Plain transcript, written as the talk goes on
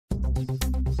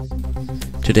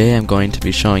Today I'm going to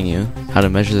be showing you how to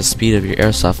measure the speed of your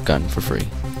airsoft gun for free.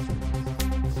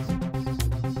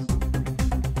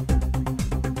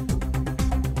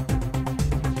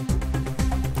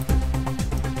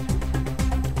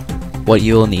 What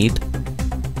you will need: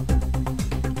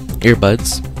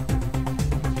 earbuds,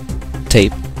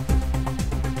 tape,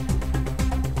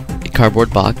 a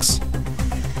cardboard box,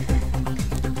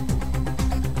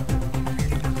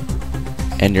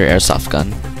 and your airsoft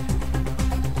gun.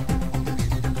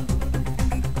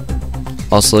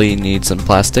 Also, you need some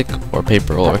plastic or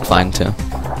paper will work fine too.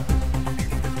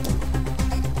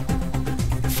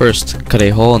 First, cut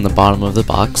a hole in the bottom of the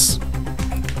box.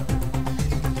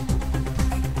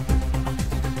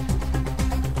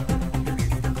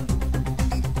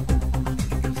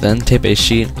 Then tape a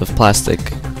sheet of plastic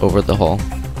over the hole.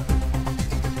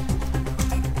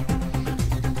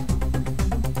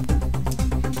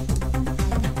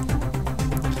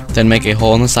 Then make a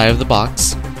hole in the side of the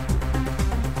box.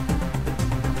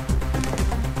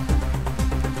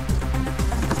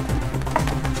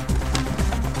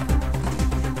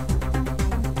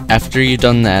 After you've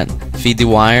done that, feed the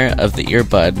wire of the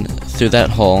earbud through that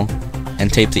hole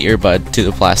and tape the earbud to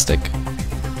the plastic.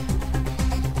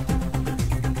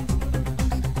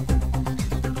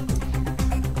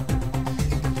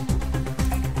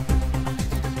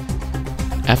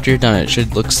 After you're done, it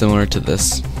should look similar to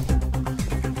this.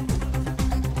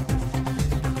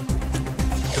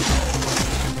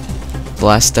 The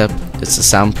last step is to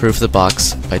soundproof the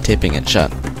box by taping it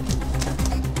shut.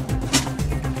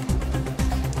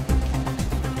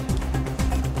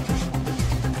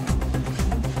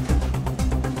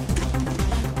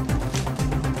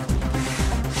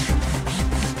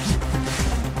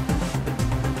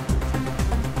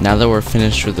 Now that we're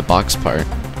finished with the box part,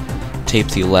 tape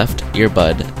the left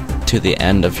earbud to the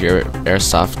end of your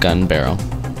airsoft gun barrel.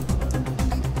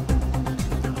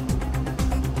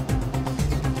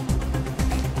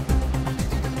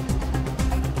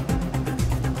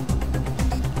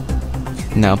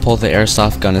 Now pull the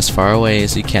airsoft gun as far away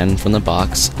as you can from the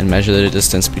box and measure the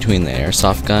distance between the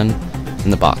airsoft gun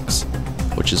and the box,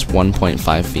 which is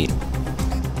 1.5 feet.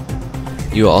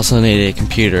 You will also need a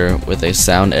computer with a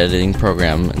sound editing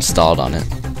program installed on it.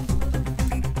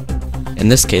 In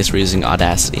this case, we're using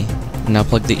Audacity. Now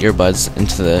plug the earbuds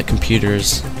into the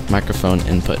computer's microphone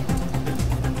input.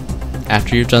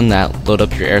 After you've done that, load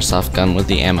up your airsoft gun with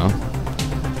the ammo.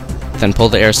 Then pull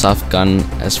the airsoft gun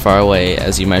as far away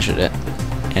as you measured it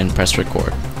and press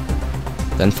record.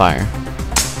 Then fire.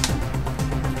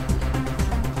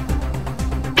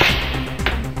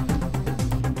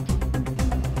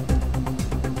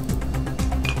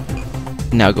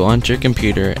 Now go onto your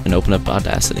computer and open up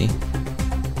Audacity.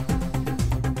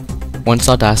 Once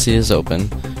Audacity is open,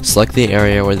 select the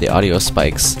area where the audio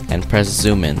spikes and press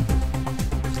zoom in.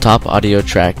 The top audio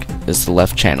track is the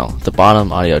left channel, the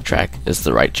bottom audio track is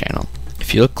the right channel.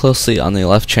 If you look closely on the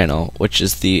left channel, which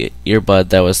is the earbud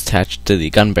that was attached to the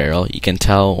gun barrel, you can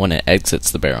tell when it exits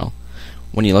the barrel.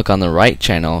 When you look on the right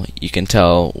channel, you can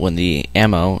tell when the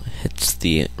ammo hits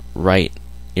the right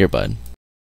earbud.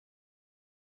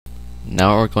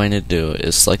 Now what we're going to do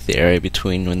is select the area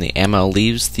between when the ammo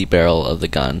leaves the barrel of the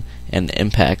gun and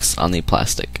impacts on the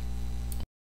plastic.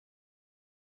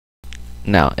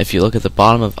 Now, if you look at the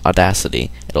bottom of Audacity,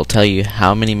 it'll tell you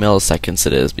how many milliseconds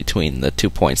it is between the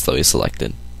 2 points that we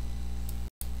selected.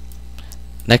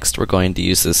 Next, we're going to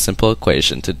use this simple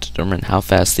equation to determine how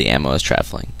fast the ammo is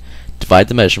traveling. Divide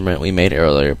the measurement we made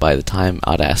earlier by the time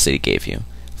Audacity gave you.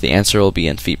 The answer will be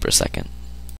in feet per second.